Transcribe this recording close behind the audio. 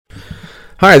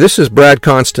Hi, this is Brad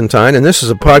Constantine, and this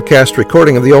is a podcast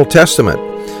recording of the Old Testament.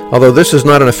 Although this is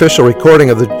not an official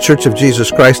recording of the Church of Jesus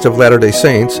Christ of Latter-day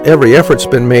Saints, every effort's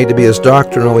been made to be as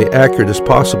doctrinally accurate as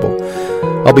possible.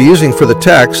 I'll be using for the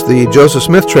text the Joseph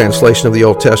Smith translation of the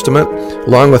Old Testament,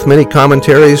 along with many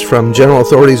commentaries from general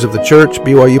authorities of the Church,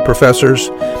 BYU professors,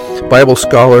 Bible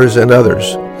scholars, and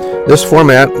others. This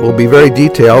format will be very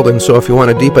detailed, and so if you want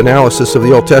a deep analysis of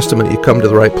the Old Testament, you come to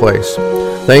the right place.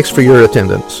 Thanks for your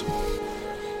attendance.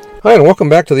 Hi, and welcome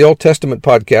back to the Old Testament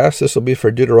podcast. This will be for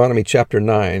Deuteronomy chapter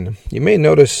 9. You may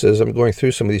notice as I'm going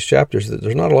through some of these chapters that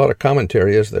there's not a lot of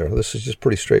commentary, is there? This is just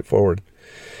pretty straightforward.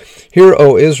 Hear,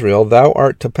 O Israel, thou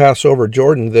art to pass over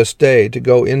Jordan this day, to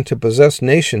go in to possess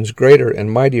nations greater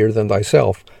and mightier than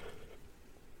thyself,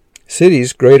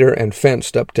 cities greater and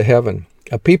fenced up to heaven,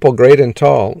 a people great and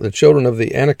tall, the children of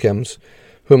the Anakims,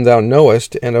 whom thou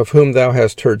knowest, and of whom thou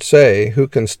hast heard say, who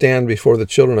can stand before the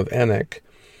children of Anak?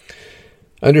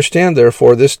 Understand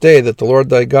therefore this day that the Lord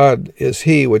thy God is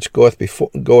he which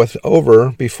goeth over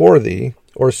before thee,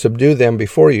 or subdue them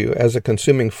before you. As a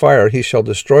consuming fire he shall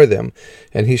destroy them,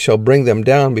 and he shall bring them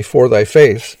down before thy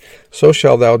face. So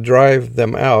shalt thou drive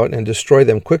them out, and destroy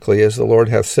them quickly, as the Lord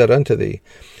hath said unto thee.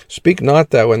 Speak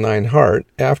not thou in thine heart,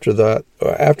 after that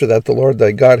the Lord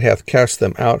thy God hath cast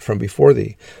them out from before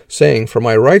thee, saying, For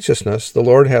my righteousness the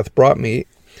Lord hath brought me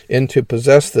in to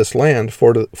possess this land,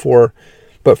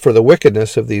 but for the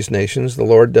wickedness of these nations the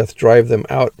Lord doth drive them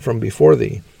out from before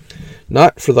thee.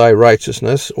 Not for thy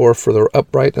righteousness, or for the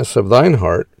uprightness of thine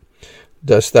heart,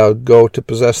 dost thou go to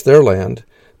possess their land,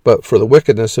 but for the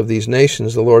wickedness of these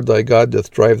nations the Lord thy God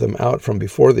doth drive them out from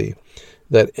before thee,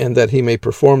 that he may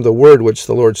perform the word which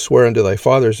the Lord sware unto thy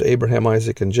fathers, Abraham,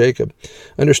 Isaac, and Jacob.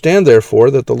 Understand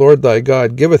therefore that the Lord thy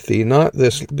God giveth thee not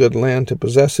this good land to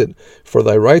possess it for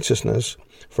thy righteousness,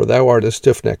 for thou art a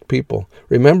stiff-necked people.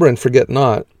 Remember and forget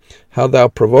not how thou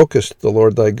provokest the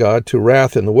Lord thy God to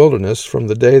wrath in the wilderness from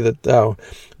the day that thou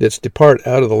didst depart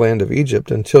out of the land of Egypt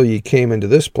until ye came into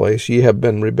this place. Ye have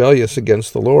been rebellious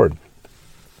against the Lord.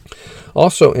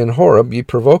 Also in Horeb ye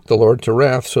provoked the Lord to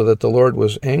wrath, so that the Lord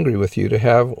was angry with you to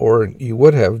have, or ye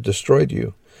would have, destroyed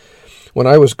you. When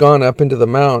I was gone up into the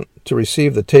mount to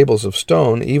receive the tables of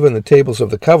stone, even the tables of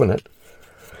the covenant,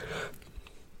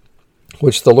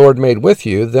 which the Lord made with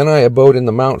you, then I abode in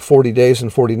the mount 40 days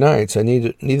and 40 nights. I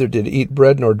neither did eat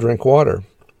bread nor drink water.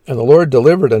 And the Lord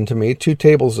delivered unto me 2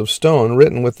 tables of stone,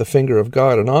 written with the finger of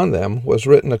God, and on them was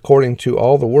written according to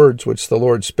all the words which the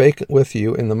Lord spake with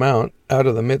you in the mount, out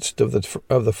of the midst of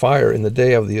the fire in the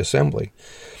day of the assembly.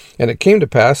 And it came to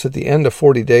pass at the end of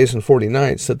 40 days and 40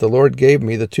 nights that the Lord gave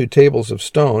me the 2 tables of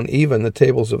stone, even the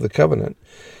tables of the covenant.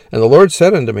 And the Lord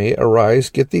said unto me, Arise,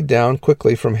 get thee down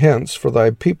quickly from hence, for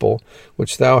thy people,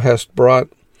 which thou hast brought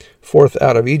forth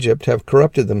out of Egypt, have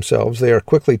corrupted themselves. They are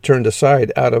quickly turned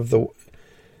aside out of the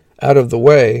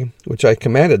way which I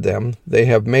commanded them. They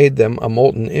have made them a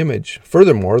molten image.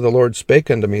 Furthermore, the Lord spake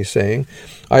unto me, saying,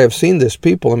 I have seen this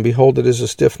people, and behold, it is a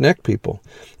stiff-necked people.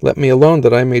 Let me alone,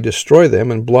 that I may destroy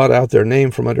them, and blot out their name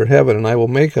from under heaven, and I will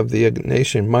make of thee a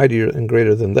nation mightier and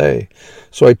greater than they.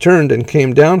 So I turned and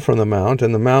came down from the mount,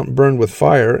 and the mount burned with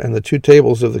fire, and the 2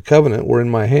 tables of the covenant were in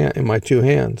my 2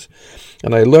 hands.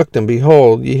 And I looked, and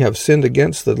behold, ye have sinned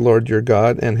against the Lord your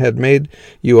God, and had made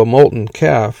you a molten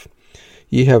calf.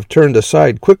 Ye have turned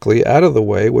aside quickly out of the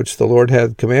way which the Lord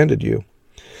had commanded you.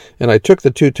 And I took the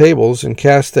 2 tables, and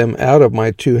cast them out of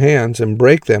my 2 hands, and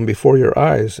brake them before your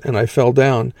eyes. And I fell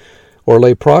down, or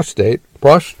lay prostrate,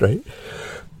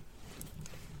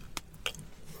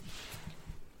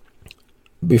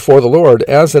 before the Lord,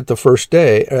 as at the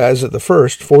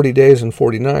first 40 days and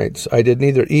 40 nights. I did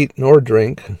neither eat nor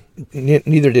drink,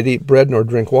 neither did eat bread nor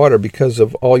drink water, because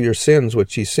of all your sins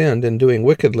which ye sinned in doing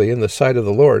wickedly in the sight of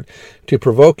the Lord, to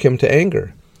provoke him to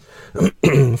anger.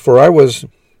 For I was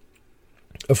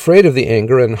afraid of the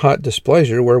anger and hot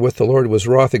displeasure wherewith the Lord was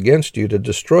wroth against you to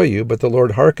destroy you, but the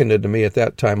Lord hearkened unto me at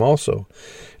that time also.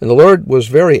 And the Lord was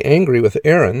very angry with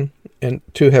Aaron, and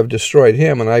to have destroyed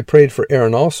him, and I prayed for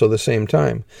Aaron also the same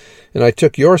time. And I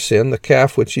took your sin, the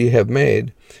calf which ye have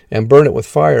made, and burned it with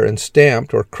fire, and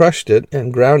stamped, or crushed it,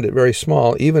 and ground it very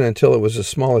small, even until it was as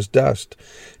small as dust.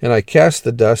 And I cast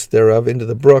the dust thereof into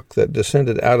the brook that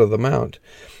descended out of the mount.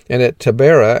 And at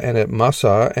Taberah, and at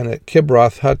Massah, and at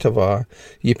Kibroth-Hattaavah,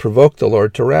 ye provoked the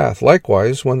Lord to wrath.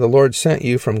 Likewise, when the Lord sent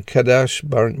you from Kadesh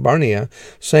Barnea,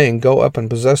 saying, Go up and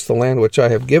possess the land which I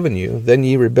have given you, then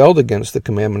ye rebelled against the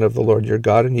commandment of the Lord your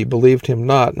God, and ye believed him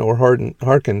not, nor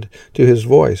hearkened to his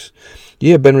voice. Ye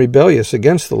have been rebellious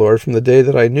against the Lord from the day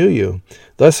that I knew you.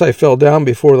 Thus I fell down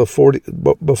before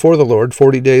the Lord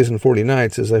 40 days and 40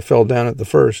 nights, as I fell down at the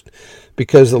first,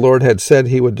 because the Lord had said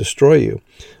he would destroy you.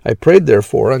 I prayed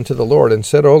therefore unto the Lord, and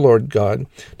said, O Lord God,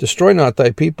 destroy not thy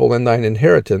people and thine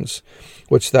inheritance,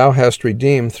 which thou hast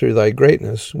redeemed through thy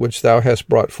greatness, which thou hast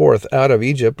brought forth out of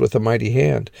Egypt with a mighty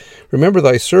hand. Remember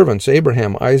thy servants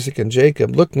Abraham, Isaac, and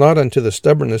Jacob. Look not unto the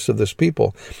stubbornness of this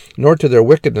people, nor to their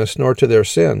wickedness, nor to their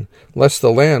sin, lest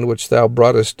the land which thou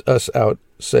broughtest us out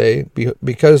say,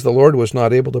 because the Lord was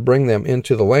not able to bring them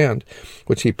into the land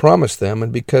which he promised them,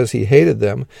 and because he hated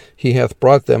them, he hath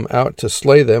brought them out to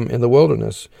slay them in the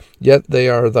wilderness. Yet they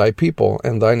are thy people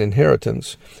and thine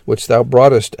inheritance, which thou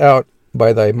broughtest out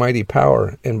by thy mighty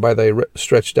power and by thy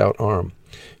stretched out arm.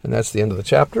 And that's the end of the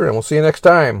chapter, and we'll see you next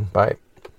time. Bye.